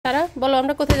বলো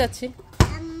আমরা কোথায় যাচ্ছি?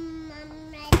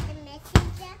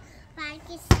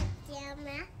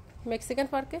 মেক্সিকান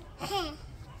পার্কে।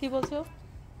 কি বলছো?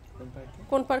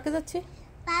 কোন পার্কে যাচ্ছি?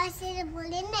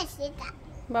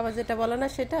 বাবা যেটা বলে না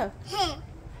সেটা।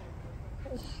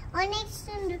 অনেক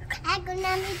সুন্দর। এখন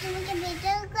আমি তোমাকে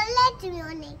ভিডিও করলে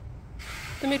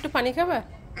তুমি একটু পানি খাবে?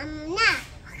 না।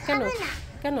 কেন?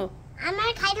 কেন? আমার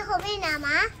খাইতে হবে না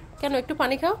মা। কেন? একটু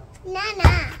পানি খাও। না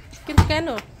না। কিন্তু কেন?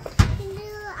 কিন্তু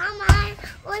আমার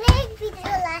অনেক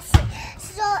ভিডিও আছে।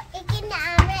 সো এখানে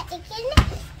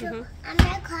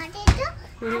আমরা ঘরে তো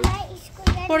আমরা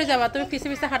স্কুলে পড়ে যাবা। তুমি পিছে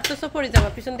পিছে হাঁটতেছো, পড়ে যাবা।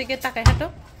 পিছন দিকে তাকায় হাঁটো।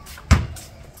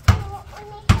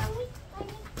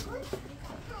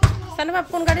 সানা বাপ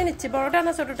কোন গাড়ি নিচ্ছে? বড়টা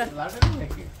না ছোটটা?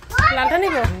 লালটা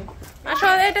নিব। আসো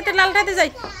এটাতে লালটাতে যাই।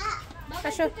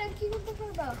 আসো।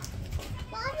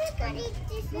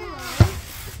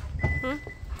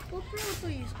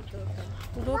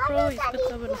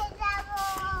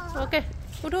 ওকে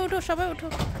উঠো উঠো সবাই উঠো।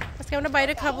 আজকে আমরা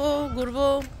বাইরে খাবো, ঘুরবো।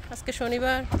 আজকে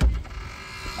শনিবার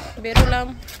বের হলাম।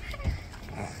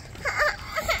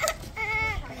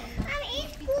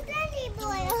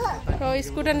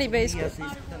 স্কুটার নিবে।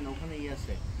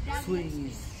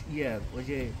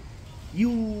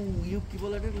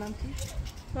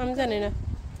 আমি জানি না।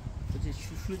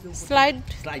 স্লাইড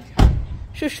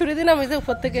সুশুরি দিন আমি যে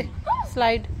উপর থেকে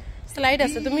স্লাইড স্লাইড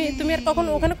আছে। তুমি আর কখন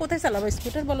ওখানে কোথায় চালাবো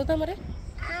স্কুটার বলো তো আমারে?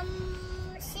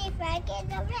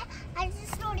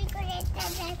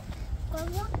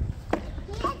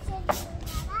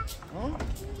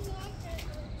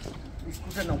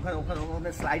 স্কুটার না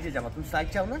ওখানে স্লাইডে যাবা। তুমি স্লাইড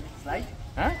চাও না? স্লাইড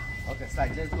হ্যাঁ ওকে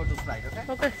slide let's go to slide ওকে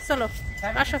ওকে চলো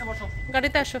আসো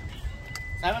গাড়িতে আসো।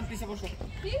 সাইমন পিছে বসো।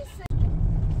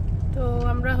 তো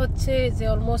আমরা হচ্ছে যে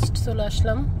অলমোস্ট চলে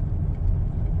আসলাম।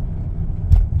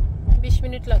 20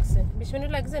 মিনিট লাগছে। 20 মিনিট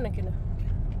লাগছে নাকি না?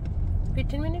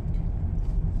 15 মিনিট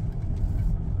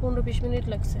 15-20 মিনিট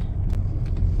লাগছে।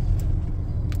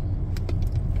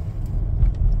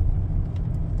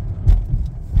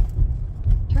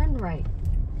 Turn right.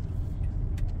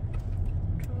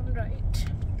 Turn right.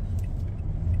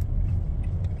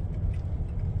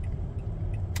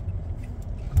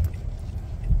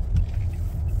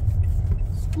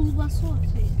 School বাসও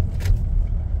আছে।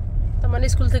 তার মানে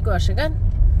স্কুল থেকে আসে কেন?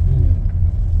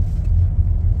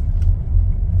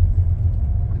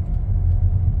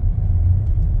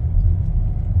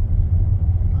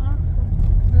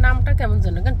 নামটা কেমন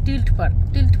জানো কেন? টিল্ট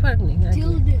পার্ক নেই?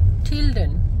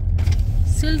 টিলডেন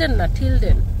সিলডেন না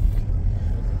টিলডেন।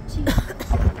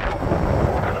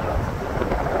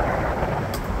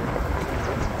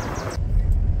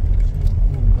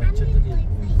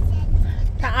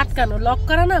 আটকানো লক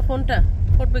করা না ফোনটা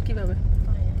ফুটবে কিভাবে?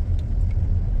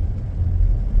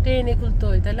 ট্রেনে খুলতে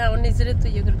হয় তাহলে আমার নিজেরই তো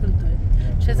ইয়ে করে খুলতে হয়।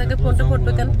 সে জায়গায় ফোনটা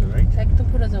ফুটবে কেন? একদম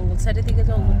পুরো জঙ্গল, চারিদিকে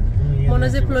জঙ্গল। মনে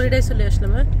হয় যে ফ্লোরিডায় চলে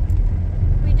আসলাম। হ্যাঁ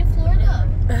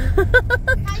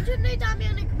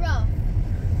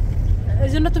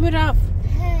এই জন্য তুমি রাফ।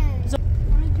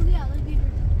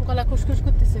 গলা খুশখুশ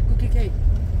করতেছে। কুকি খাই,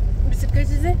 বিস্কুট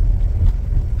খাইছি যে।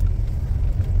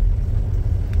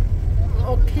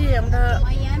 ওকে আমরা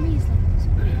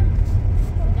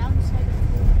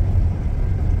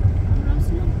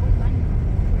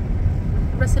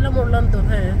ছিলাম অরল্যান্ডো।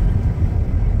 হ্যাঁ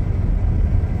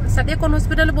সাদিয়া কোন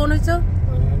হসপিটালে বোন হয়েছ?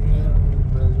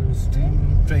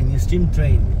 Steam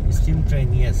train,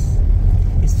 yes.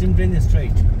 Steam train is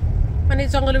straight. মানে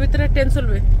জঙ্গলের ভিতরে ট্রেন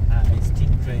চলবে? হ্যাঁ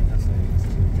steam train আছে।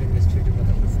 Steam train is straight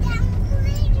কথা বলছি।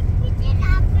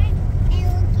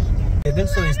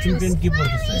 দেখো steam train কি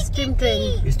বলতেছে?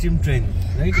 steam train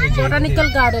right? Botanical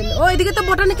garden. ও এদিকে তো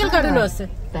বোটানিক্যাল গার্ডেনও আছে।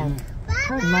 Turn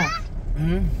left.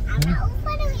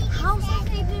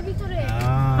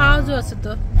 হাউসও আছে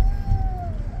তো।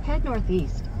 Head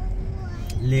northeast.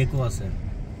 লেকও আছে।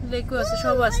 লেকও আছে,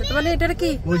 সব আছে। মানে এটার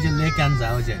কি? ওই যে লেক আনজা,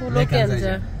 ওই যে লেক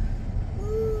আনজা।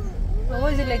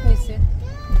 ওই যে লেক নিচে।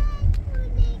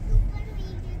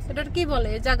 এটার কি বলে?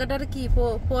 এই জায়গাটার কি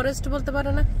ফরেস্ট বলতে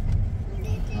পারে না?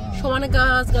 সমানে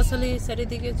গাছ গাছালি,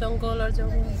 চারিদিকে জঙ্গল আর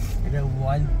জঙ্গল। এটা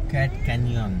wild cat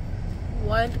canyon.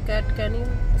 Wild cat canyon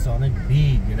এটা অনেক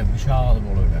বিগ, এটা বিশাল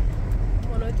বড়। এটা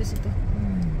মনে হইতেছে তো।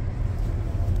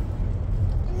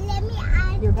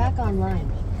 You're back online.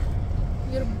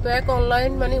 You're back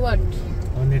online মানে what?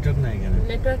 নেটওয়ার্ক নাই এখানে।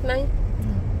 নেটওয়ার্ক নাই?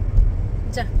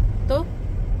 যা তো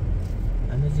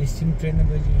আমি যে স্টিম ট্রেনে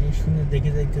শুনে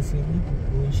দেখে যাইতেছি।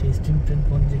 ওই সেই স্টিম ট্রেন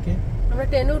কোন দিকে? আমরা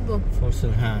ট্রেনে উঠবো।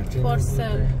 ফরসেল। হ্যাঁ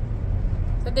ফরসেল।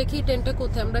 তো দেখি ট্রেনটা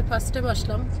কোথায়। আমরা ফার্স্ট টাইম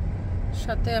আসলাম,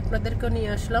 সাথে আপনাদেরকেও নিয়ে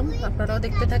আসলাম। আপনারাও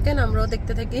দেখতে থাকেন, আমরাও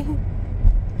দেখতে থাকি।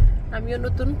 আমিও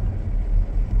নতুন।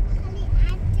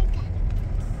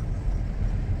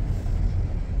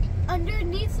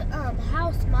 underneath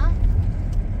house, Ma.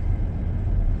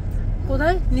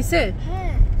 কোথায় নিচে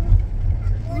হ্যাঁ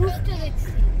রুফটা দেখছি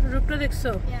রূপটা দেখছো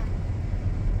Yeah.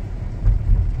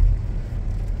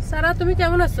 সারা তুমি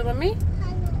কেমন আছো মামি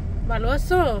ভালো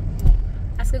আছো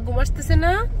আজকে ঘুম আসতেছে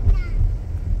না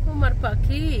তোমার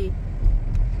পাখি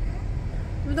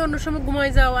তুমি তো অন্য সময় ঘুমাই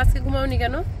যাও আজকে ঘুমাওনি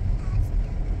কেন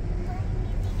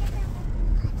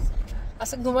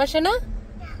আজকে ঘুম আসে না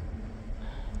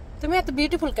তুমি এত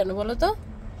বিউটিফুল কেন বলো তো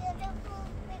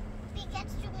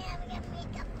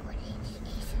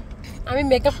আমি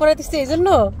মেকআপ করে দিচ্ছি এই জন্য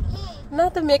না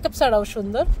তো মেকআপ ছাড়াও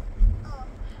সুন্দর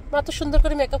মা তো সুন্দর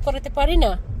করে মেকআপ করাতে পারি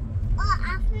না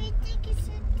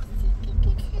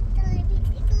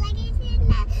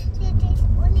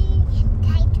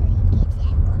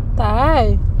তাই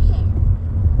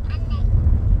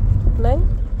নাই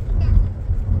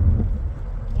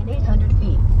In 800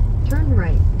 feet, turn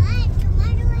right.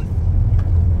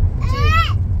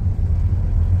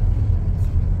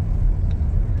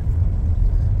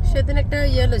 সেদিন একটা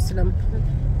ইয়ে লইছিলাম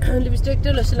লিপস্টিকটা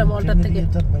লইছিলাম অল্টার থেকে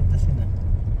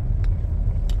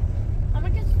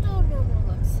আমার কাছে তো নরমাল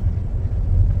লাগছে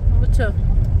বুঝছো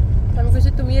আমি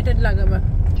কইছি তুমি এটা লাগাবা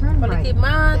Turn বলে right. কি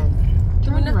মা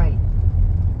তুমি Turn না right.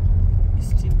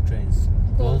 Steam trains.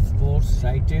 Golf course,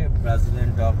 right? Brazilian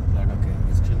dog, okay.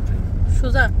 Steam train.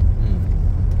 সোজা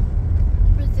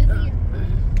Brazilian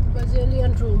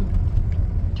Brazilian room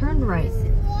Turn right.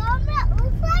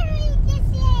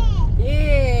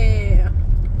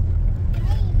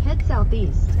 Head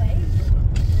southeast.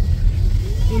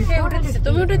 In Hey, 400 feet,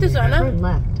 তুমি উঠাইতেছো না turn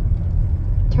left.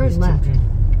 Turn Steam left. train.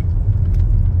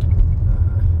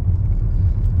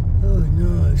 Oh no,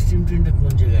 steam train টা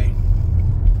কোন জায়গায়?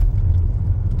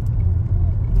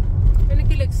 এখানে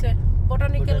কি লিখছে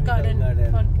botanical Botanical garden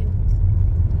garden.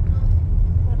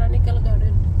 Botanical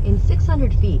garden In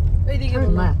 600 feet, এইদিকে turn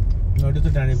বলো left. No, এটা তো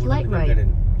টানি Slight Botanical right. garden.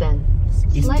 Then,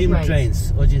 slight Steam right. trains.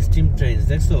 Oh, যে steam trains.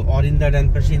 দেখছো? অরিন্দা ডান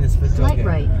পাশে ইন্সপেক্টর Slight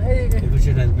right. এইদিকে এই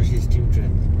পাশে ডান পাশে steam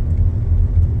train.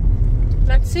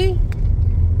 রাখছি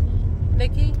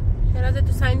দেখি এরা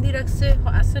যেহেতু সাইন দিয়ে রাখছে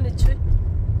আসছে নিশ্চয়ই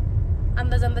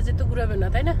আন্দাজ আন্দাজে তো ঘুরাবে না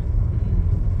তাই না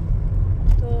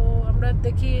তো আমরা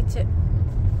দেখি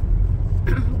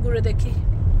ঘুরে দেখি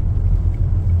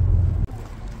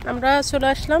আমরা চলে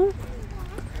আসলাম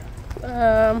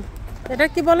এটা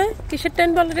কি বলে কিসের ট্রেন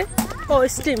বলে রে ও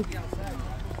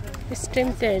স্টিম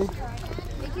ট্রেন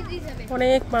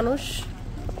অনেক মানুষ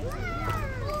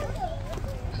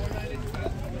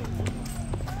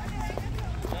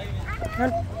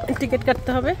টিকিট কাটতে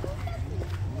হবে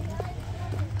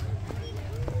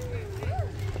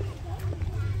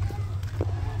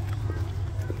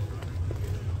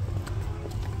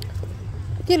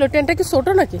কি লো ট্রেনটা কি ছোট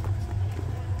নাকি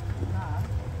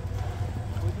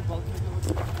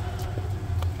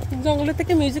জঙ্গলের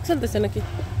থেকে মিউজিক চলতেছে নাকি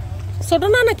ছোট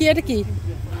না নাকি এটা কি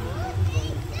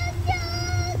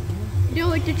No,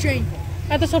 it's a train.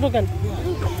 এত ছোট কেন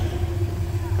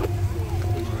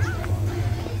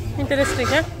ইন্টারেস্টিং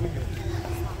হ্যাঁ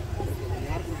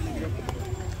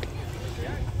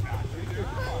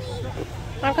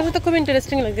আমার কাছে তো খুব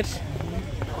ইন্টারেস্টিং লাগে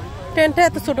ট্রেনটা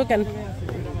এত ছোট কেন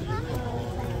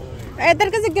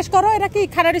এদেরকে জিজ্ঞেস করো এরা কি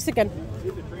খাড়া রয়েছে কেন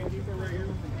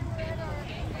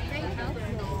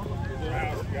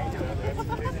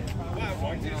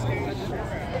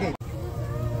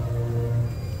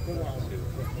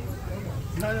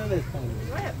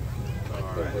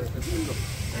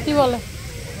কি বলে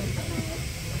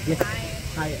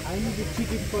Hi, I need a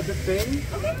ticket for the train.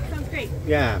 Okay, sounds great.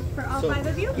 Yeah. For all 5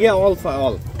 of you? Yeah, all for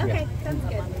all. Okay, Yeah. sounds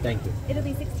good. Thank you. It'll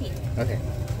be 16. Okay.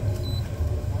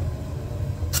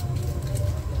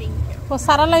 Thank you. O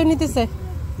Sara line নিতেছে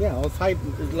Yeah, all five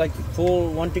is like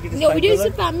one ticket is No, we do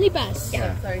 $5. family pass. Yeah,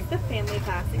 sorry, the family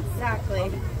pass, exactly.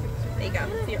 There you go.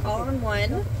 So you're all in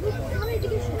one,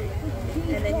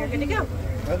 and then you're good to go.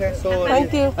 Okay, so Thank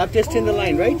you. I'm just in the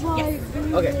line, right? Yes,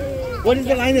 Okay. What is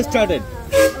the line that started?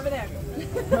 over there.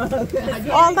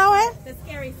 All the way The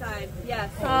scary side, yes.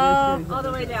 Uh, All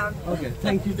the way down. Okay,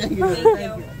 thank you, thank you. Thank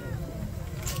you.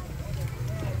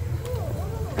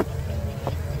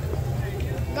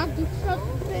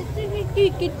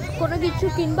 কোনো কিছু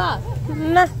কিনবা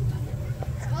না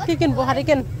কি কিনবো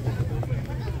hurricane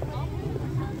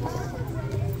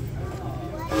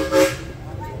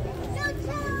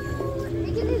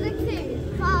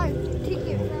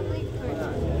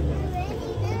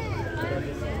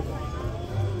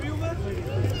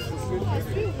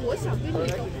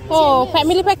ও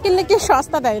family pack কিনলে কি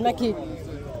সস্তা দেয় নাকি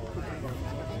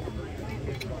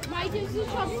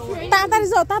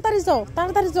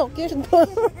তাড়াতাড়ি যাও কে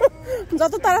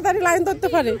যত তাড়াতাড়ি লাইন ধরতে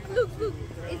পারে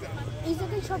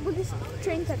সবগুলি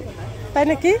ট্রেন থাকে না তাই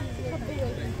নাকি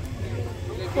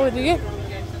ওইদিকে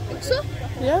দেখছো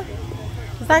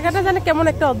জায়গাটা জানে কেমন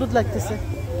একটা অদ্ভুত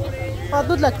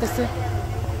লাগতেছে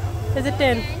এই যে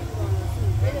ট্রেন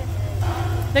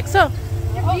দেখছো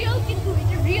রিয়েল কিন্তু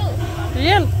এটা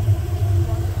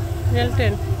রিয়েল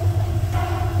ট্রেন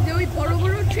যে ওই বড়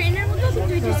বড় ট্রেনের মতো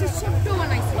কিন্তু এটা ছোট্ট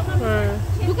বানাইছে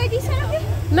ঢুকাই দিছে নাকি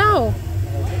নাও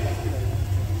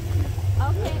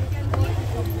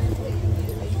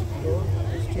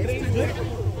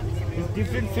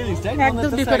ডিফারেন্ট ফিলিংস রাইট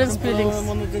একদম different feelings.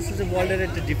 মনে হচ্ছে যে ওয়ার্ল্ডের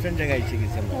একটা ডিফারেন্ট জায়গায় এসে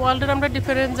গেছি আমরা ওয়ার্ল্ডের আমরা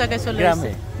ডিফারেন্ট জায়গায় চলে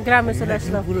গ্রামে। আসছি গ্রামে চলে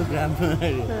আসলাম পুরো গ্রাম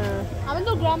আমি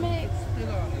তো গ্রামে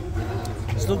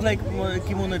It looks like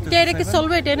কি মনে হচ্ছে কে এটা কি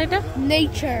চলবে ট্রেন এটা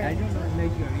nature I don't know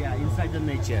nature yeah inside the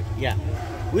nature yeah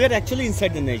we are actually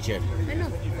inside the nature I know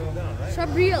সব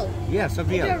real yeah so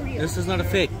real They're real. this is not a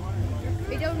fake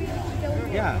এটাও real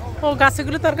yeah ও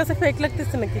গাছগুলো তোর কাছে fake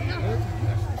লাগতেছে নাকি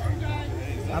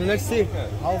and let's see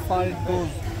how far it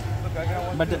goes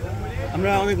but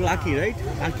আমরা অনেক lucky right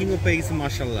parking ও পেয়ে গেছি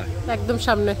মাশাআল্লাহ একদম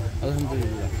সামনে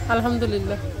আলহামদুলিল্লাহ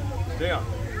আলহামদুলিল্লাহ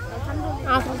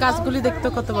আমার গাছগুলি দেখতে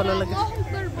কত ভালো লাগে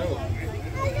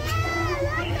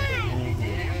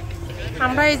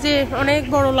আমরা এই যে অনেক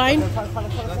বড় লাইন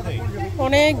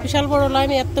অনেক বিশাল বড় লাইন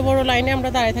এত বড় লাইনে আমরা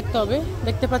দাঁড়িয়ে থাকতে হবে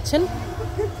দেখতে পাচ্ছেন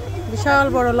বিশাল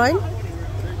বড়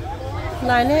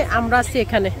লাইনে আমরা আছি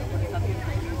এখানে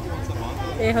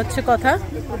এই হচ্ছে কথা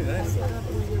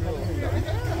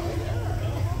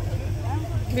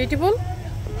বিউটিফুল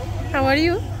হাউ আর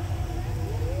ইউ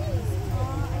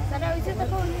তারা ওইটা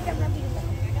দেখো আমরা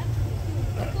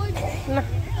না